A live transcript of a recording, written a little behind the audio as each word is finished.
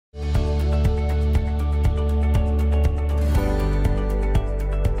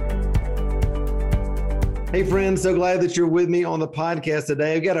Hey, friends, so glad that you're with me on the podcast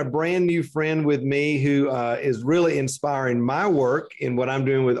today. I've got a brand new friend with me who is really inspiring my work in what I'm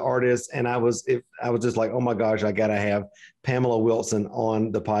doing with artists. And I was just like, oh my gosh, I got to have Pamela Wilson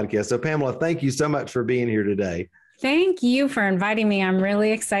on the podcast. So Pamela, thank you so much for being here today. Thank you for inviting me. I'm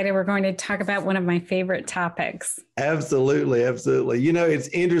really excited. We're going to talk about one of my favorite topics. Absolutely. Absolutely. You know, it's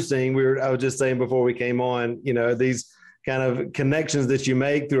interesting. I was just saying before we came on, these kind of connections that you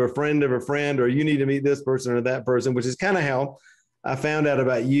make through a friend of a friend, or you need to meet this person or that person, which is kind of how I found out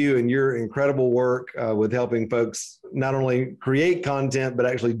about you and your incredible work with helping folks not only create content, but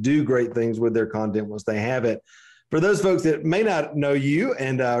actually do great things with their content once they have it. For those folks that may not know you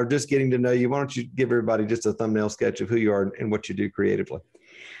and are just getting to know you, why don't you give everybody just a thumbnail sketch of who you are and what you do creatively?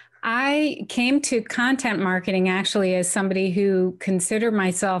 I came to content marketing actually as somebody who considered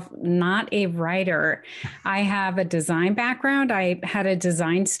myself not a writer. I have a design background. I had a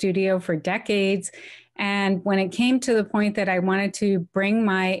design studio for decades. And when it came to the point that I wanted to bring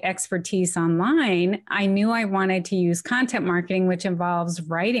my expertise online, I knew I wanted to use content marketing, which involves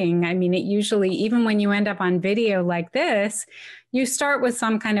writing. I mean, it usually, even when you end up on video like this, you start with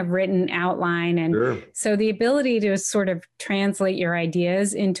some kind of written outline. And Sure. So the ability to sort of translate your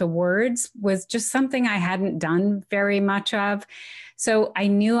ideas into words was just something I hadn't done very much of. So I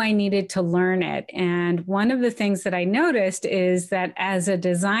knew I needed to learn it. And one of the things that I noticed is that as a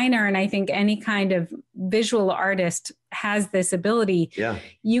designer, and I think any kind of visual artist has this ability,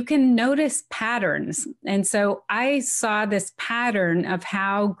 you can notice patterns. And so I saw this pattern of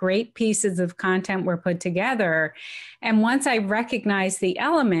how great pieces of content were put together. And once I recognized the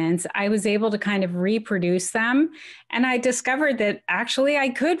elements, I was able to kind of reproduce them. And I discovered that actually I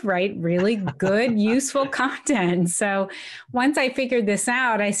could write really good, useful content. So once I figured this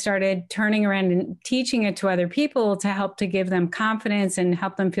out, I started turning around and teaching it to other people to help to give them confidence and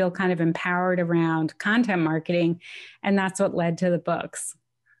help them feel kind of empowered around content marketing. And that's what led to the books.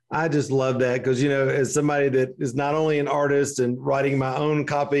 I just love that because, as somebody that is not only an artist and writing my own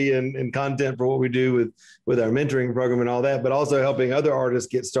copy and content for what we do with our mentoring program and all that, but also helping other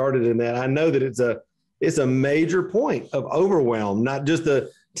artists get started in that, I know that it's a major point of overwhelm, not just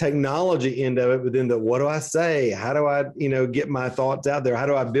the technology end of it, but then what do I say? How do I, get my thoughts out there? How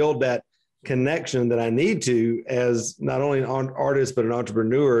do I build that connection that I need to as not only an artist, but an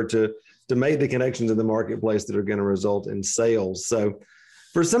entrepreneur to make the connections in the marketplace that are going to result in sales. So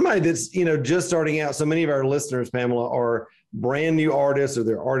for somebody that's, just starting out, so many of our listeners, Pamela, are brand new artists, or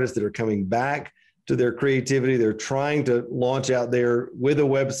they're artists that are coming back to their creativity. They're trying to launch out there with a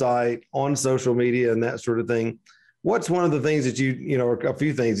website, on social media and that sort of thing. What's one of the things that or a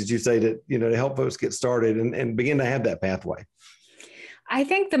few things that you say that, to help folks get started and begin to have that pathway? I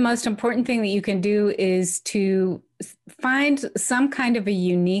think the most important thing that you can do is to find some kind of a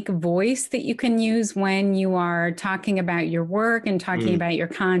unique voice that you can use when you are talking about your work and talking about your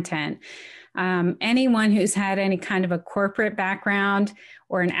content. Anyone who's had any kind of a corporate background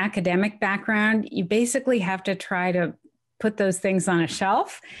or an academic background, you basically have to try to put those things on a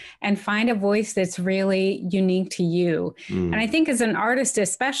shelf and find a voice that's really unique to you. And I think as an artist,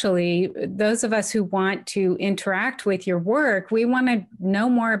 especially those of us who want to interact with your work, we want to know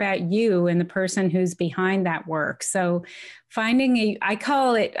more about you and the person who's behind that work. So finding I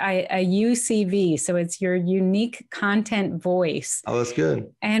call it a UCV. So it's your unique content voice. Oh, that's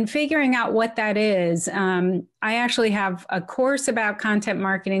good. And figuring out what that is. I actually have a course about content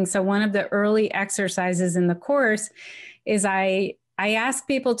marketing. So one of the early exercises in the course is I ask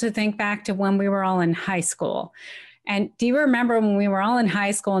people to think back to when we were all in high school. And do you remember when we were all in high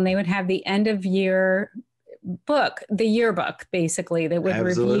school and they would have the end of year book, the yearbook, basically, that would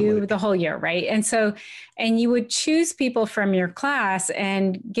review the whole year, right? And you would choose people from your class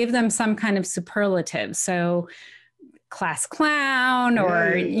and give them some kind of superlative. So class clown,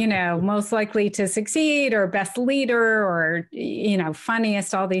 or, most likely to succeed, or best leader, or,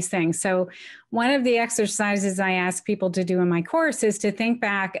 funniest, all these things. So one of the exercises I ask people to do in my course is to think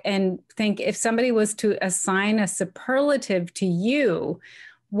back and think, if somebody was to assign a superlative to you,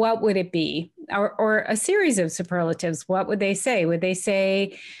 what would it be? Or a series of superlatives, what would they say? Would they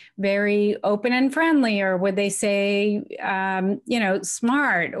say very open and friendly, or would they say,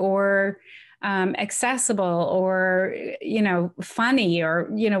 smart, or accessible, or, funny, or,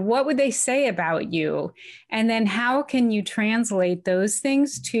 what would they say about you? And then how can you translate those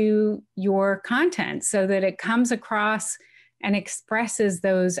things to your content so that it comes across and expresses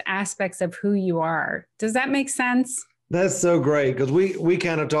those aspects of who you are? Does that make sense? That's so great, because we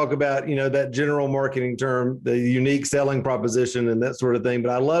kind of talk about, that general marketing term, the unique selling proposition and that sort of thing. But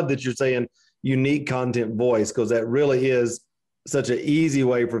I love that you're saying unique content voice, because that really is such an easy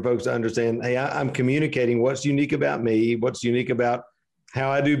way for folks to understand, hey, I'm communicating what's unique about me, what's unique about how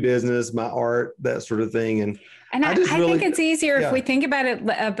I do business, my art, that sort of thing. And I think it's easier if yeah. we think about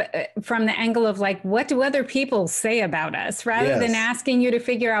it from the angle of like, what do other people say about us, rather than asking you to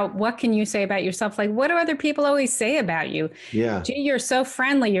figure out what can you say about yourself? Like, what do other people always say about you? Yeah. Gee, you're so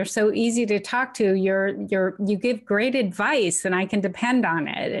friendly. You're so easy to talk to. You give great advice and I can depend on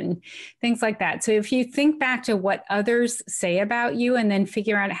it and things like that. So if you think back to what others say about you and then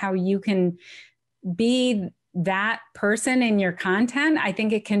figure out how you can be that person in your content, I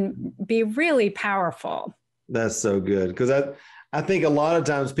think it can be really powerful. That's so good. Because I think a lot of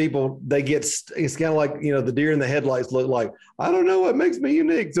times people, it's kind of like, the deer in the headlights look like, I don't know what makes me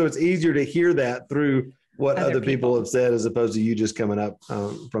unique. So it's easier to hear that through what other people have said, as opposed to you just coming up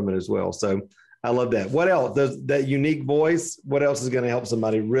from it as well. So I love that. What else? Does that unique voice, what else is going to help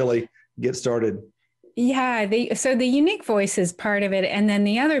somebody really get started? Yeah, so the unique voice is part of it. And then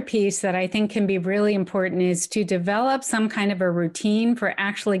the other piece that I think can be really important is to develop some kind of a routine for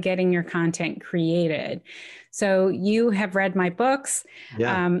actually getting your content created. So you have read my books.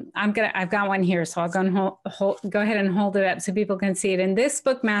 Yeah. I've got one here, so I'll go and go ahead and hold it up so people can see it. In this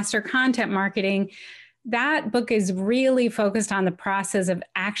book, Master Content Marketing, that book is really focused on the process of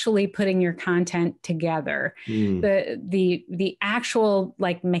actually putting your content together. The actual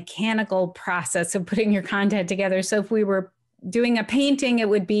like mechanical process of putting your content together. So if we were doing a painting, it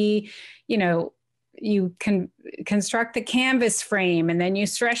would be, you can construct the canvas frame and then you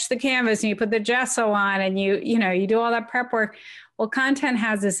stretch the canvas and you put the gesso on and you do all that prep work. Well, content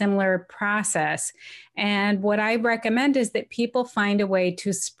has a similar process. And what I recommend is that people find a way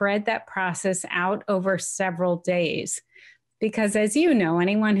to spread that process out over several days. Because as you know,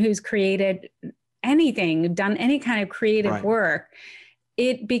 anyone who's created anything, done any kind of creative work,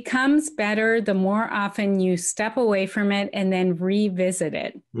 it becomes better the more often you step away from it and then revisit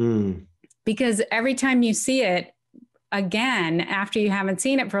it. Because every time you see it again, after you haven't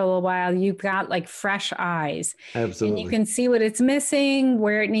seen it for a little while, you've got like fresh eyes. Absolutely. And you can see what it's missing,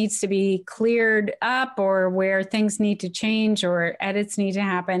 where it needs to be cleared up, or where things need to change or edits need to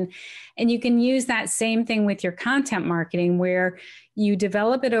happen. And you can use that same thing with your content marketing, where you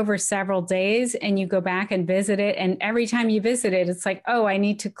develop it over several days and you go back and visit it. And every time you visit it, it's like, oh, I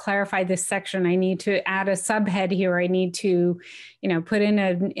need to clarify this section. I need to add a subhead here. I need to, put in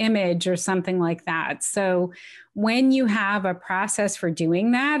an image or something like that. So when you have a process for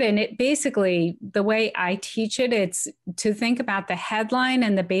doing that, and it basically, the way I teach it, it's to think about the headline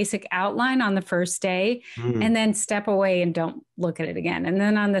and the basic outline on the first day, and then step away and don't look at it again. And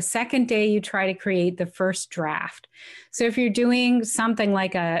then on the second day, you try to create the first draft. So if you're doing something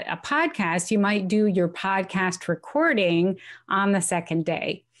like a podcast, you might do your podcast recording on the second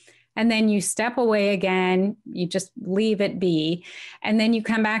day. And then you step away again, you just leave it be. And then you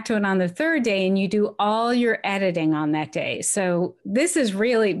come back to it on the third day and you do all your editing on that day. So this is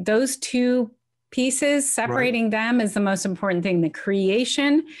really those two pieces, separating them is the most important thing, the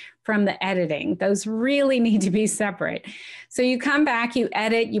creation from the editing. Those really need to be separate. So you come back, you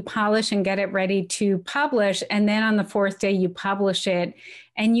edit, you polish and get it ready to publish. And then on the fourth day, you publish it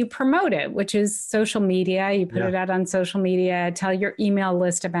and you promote it, which is social media. You put it out on social media, tell your email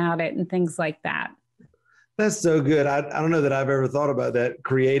list about it and things like that. That's so good. I don't know that I've ever thought about that,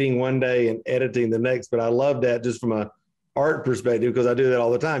 creating one day and editing the next, but I love that just from a art perspective, because I do that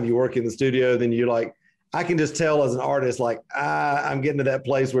all the time. You work in the studio, then you I can just tell as an artist, I'm getting to that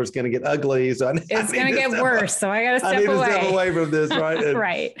place where it's going to get ugly. So it's going to get worse. So I got to step away. I need to step away from this, right?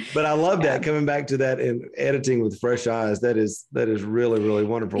 Right. But I love that, coming back to that and editing with fresh eyes. That is really, really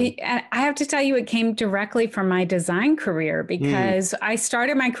wonderful. I have to tell you, it came directly from my design career, because I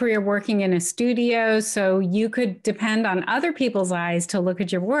started my career working in a studio. So you could depend on other people's eyes to look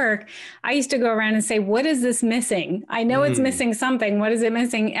at your work. I used to go around and say, what is this missing? I know it's missing something. What is it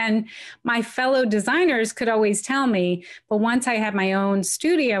missing? And my fellow designers could always tell me. But once I had my own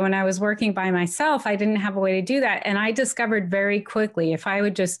studio and I was working by myself, I didn't have a way to do that. And I discovered very quickly, if I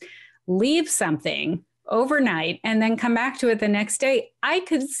would just leave something overnight and then come back to it the next day, I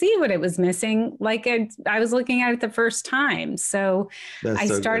could see what it was missing, like I was looking at it the first time. So I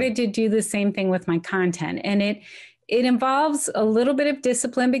started to do the same thing with my content. And it involves a little bit of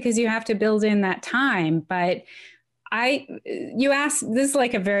discipline, because you have to build in that time. But you asked, this is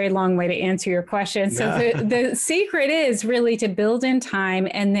like a very long way to answer your question. So the secret is really to build in time,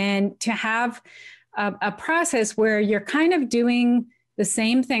 and then to have a process where you're kind of doing the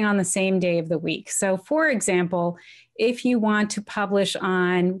same thing on the same day of the week. So for example, if you want to publish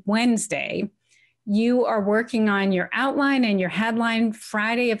on Wednesday, you are working on your outline and your headline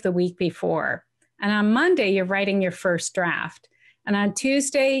Friday of the week before. And on Monday, you're writing your first draft. And on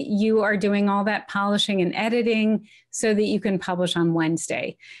Tuesday, you are doing all that polishing and editing so that you can publish on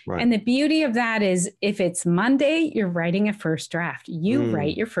Wednesday. Right. And the beauty of that is if it's Monday, you're writing a first draft. You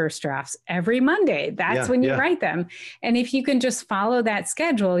write your first drafts every Monday. That's when you write them. And if you can just follow that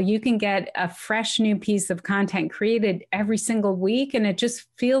schedule, you can get a fresh new piece of content created every single week. And it just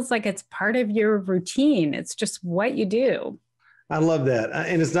feels like it's part of your routine. It's just what you do. I love that.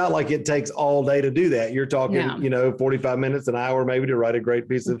 And it's not like it takes all day to do that. You're talking, 45 minutes, an hour, maybe to write a great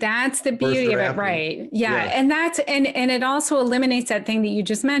piece of. That's the beauty of it. Right. Yeah. And and it also eliminates that thing that you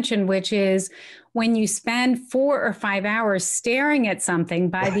just mentioned, which is when you spend 4 or 5 hours staring at something,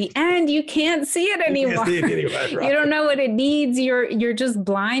 by the end, you can't see it anymore. You don't know what it needs. You're just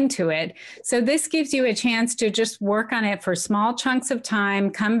blind to it. So this gives you a chance to just work on it for small chunks of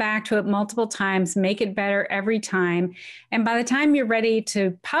time, come back to it multiple times, make it better every time. And by the time you're ready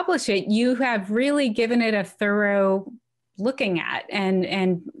to publish it, you have really given it a thorough looking at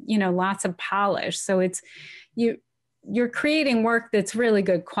and lots of polish. So it's you're creating work that's really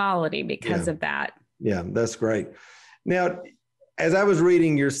good quality because of that. Yeah, that's great. Now, as I was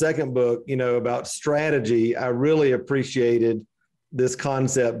reading your second book, about strategy, I really appreciated this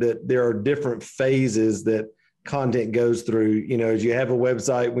concept that there are different phases that content goes through. As you have a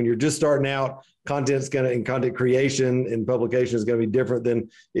website, when you're just starting out, content creation and publication is going to be different than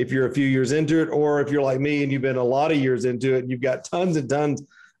if you're a few years into it, or if you're like me and you've been a lot of years into it and you've got tons and tons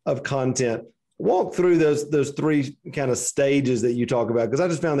of content. Walk through those three kind of stages that you talk about, because I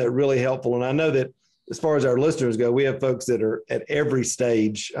just found that really helpful. And I know that as far as our listeners go, we have folks that are at every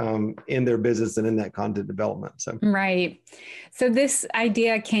stage in their business and in that content development. So right. So this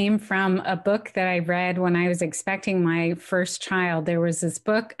idea came from a book that I read when I was expecting my first child. There was this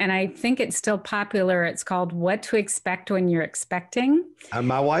book, and I think it's still popular. It's called What to Expect When You're Expecting.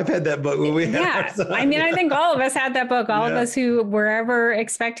 My wife had that book when we had our son. I mean, I think all of us had that book. All of us who were ever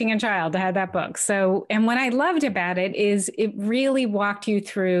expecting a child had that book. So, and what I loved about it is it really walked you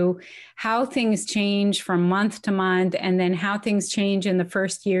through how things change from month to month, and then how things change in the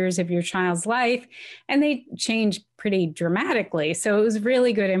first years of your child's life. And they change pretty dramatically. So it was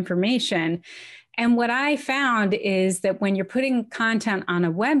really good information. And what I found is that when you're putting content on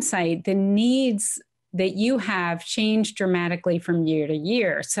a website, the needs that you have change dramatically from year to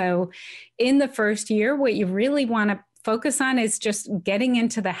year. So in the first year, what you really want to focus on is just getting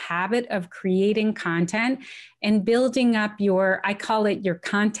into the habit of creating content and building up I call it your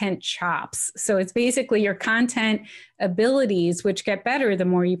content chops. So it's basically your content abilities, which get better the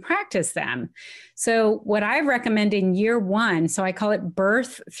more you practice them. So what I recommend in year one, so I call it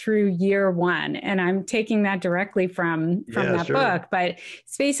birth through year one, and I'm taking that directly from that book, but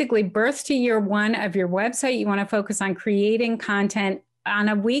it's basically birth to year one of your website. You want to focus on creating content on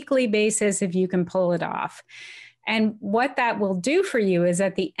a weekly basis if you can pull it off. And what that will do for you is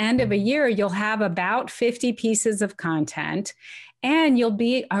at the end of a year, you'll have about 50 pieces of content, and you'll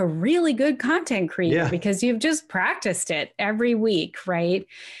be a really good content creator because you've just practiced it every week, right?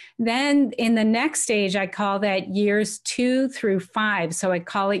 Then in the next stage, I call that years 2 through 5. So I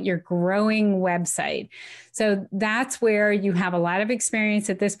call it your growing website. So that's where you have a lot of experience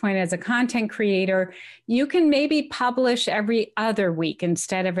at this point as a content creator. You can maybe publish every other week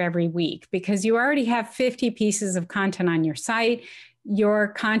instead of every week because you already have 50 pieces of content on your site. Your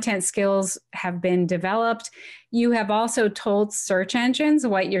content skills have been developed. You have also told search engines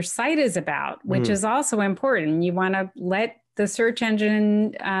what your site is about, which is also important. You want to let the search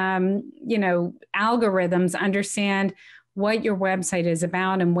engine, algorithms understand what your website is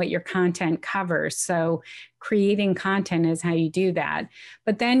about and what your content covers. So creating content is how you do that.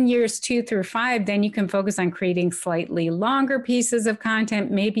 But then years 2 through 5, then you can focus on creating slightly longer pieces of content.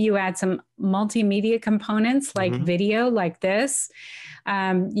 Maybe you add some multimedia components like video, like this.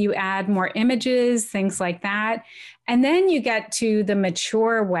 You add more images, things like that. And then you get to the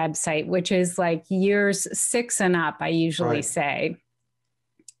mature website, which is like years 6 and up, I usually say.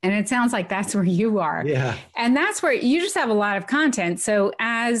 And it sounds like that's where you are. Yeah. And that's where you just have a lot of content. So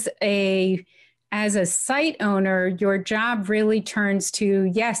as a site owner, your job really turns to,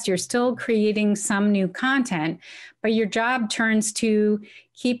 yes, you're still creating some new content, but your job turns to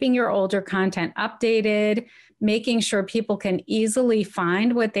keeping your older content updated, making sure people can easily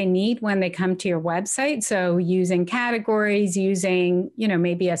find what they need when they come to your website. So using categories, using,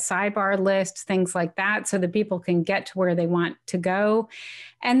 maybe a sidebar list, things like that, so that people can get to where they want to go.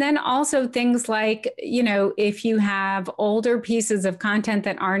 And then also things like, if you have older pieces of content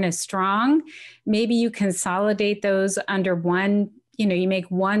that aren't as strong, maybe you consolidate those under one, you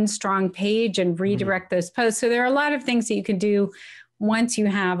make one strong page and redirect those posts. So there are a lot of things that you can do once you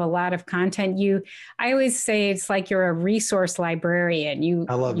have a lot of content, I always say it's like you're a resource librarian.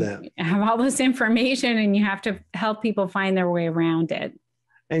 I love that. You have all this information and you have to help people find their way around it.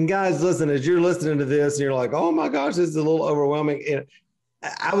 And guys, listen, as you're listening to this and you're like, oh my gosh, this is a little overwhelming. And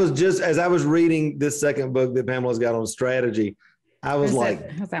as I was reading this second book that Pamela's got on strategy, I was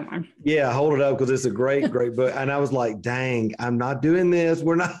how's that one? Yeah, hold it up because it's a great book. And I was like, dang, I'm not doing this.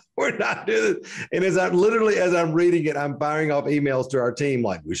 We're not doing this. And as I'm reading it, I'm firing off emails to our team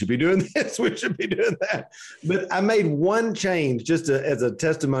like, we should be doing this. We should be doing that. But I made one change just as a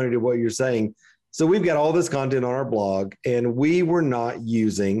testimony to what you're saying. So we've got all this content on our blog, and we were not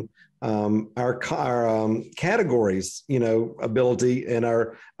using our categories, ability and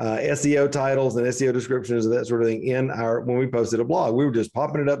our SEO titles and SEO descriptions and that sort of thing when we posted a blog. We were just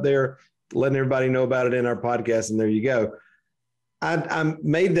popping it up there, letting everybody know about it in our podcast, and there you go. I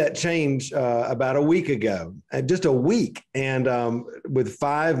made that change about a week ago, just a week, and with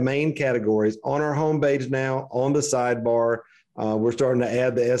 5 main categories on our homepage now, on the sidebar. We're starting to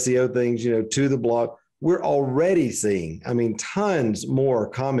add the SEO things, to the blog. We're already seeing, tons more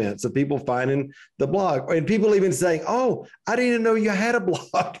comments of people finding the blog, and people even saying, oh, I didn't even know you had a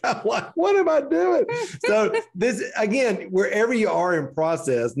blog. I'm like, what am I doing? So this, again, wherever you are in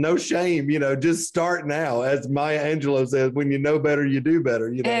process, no shame, just start now. As Maya Angelou says, when you know better, you do better.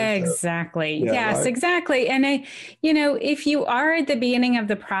 Exactly. So, yes, right? Exactly. And if you are at the beginning of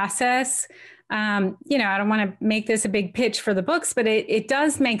the process, I don't want to make this a big pitch for the books, but it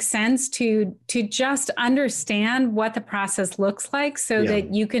does make sense to just understand what the process looks like so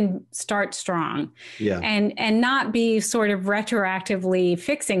that you can start strong and not be sort of retroactively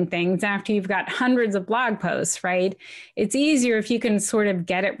fixing things after you've got hundreds of blog posts, right? It's easier if you can sort of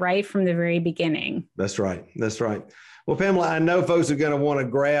get it right from the very beginning. That's right. That's right. Well, Pamela, I know folks are going to want to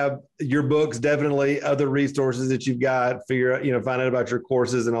grab your books, definitely other resources that you've got, find out about your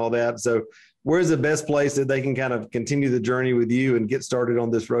courses and all that. So where's the best place that they can kind of continue the journey with you and get started on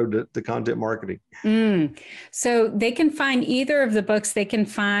this road to content marketing? So they can find either of the books. They can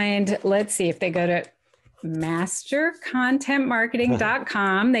find, let's see, if they go to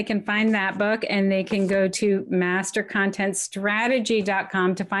mastercontentmarketing.com, they can find that book, and they can go to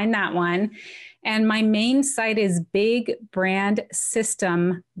mastercontentstrategy.com to find that one. And my main site is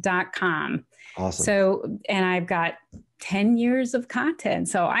bigbrandsystem.com. Awesome. So, and I've got 10 years of content.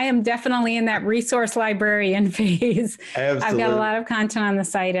 So I am definitely in that resource librarian phase. Absolutely. I've got a lot of content on the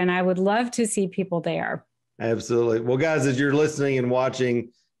site, and I would love to see people there. Absolutely. Well, guys, as you're listening and watching,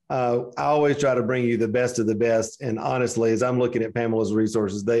 I always try to bring you the best of the best. And honestly, as I'm looking at Pamela's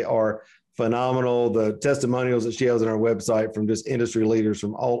resources, they are phenomenal. The testimonials that she has on our website from just industry leaders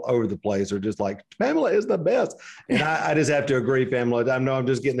from all over the place are just like, Pamela is the best. And I just have to agree, Pamela. I know I'm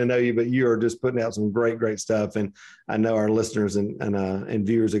just getting to know you, but you are just putting out some great stuff. And I know our listeners and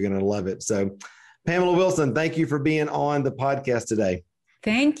viewers are going to love it. So Pamela Wilson, thank you for being on the podcast today.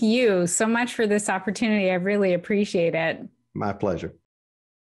 Thank you so much for this opportunity. I really appreciate it. My pleasure.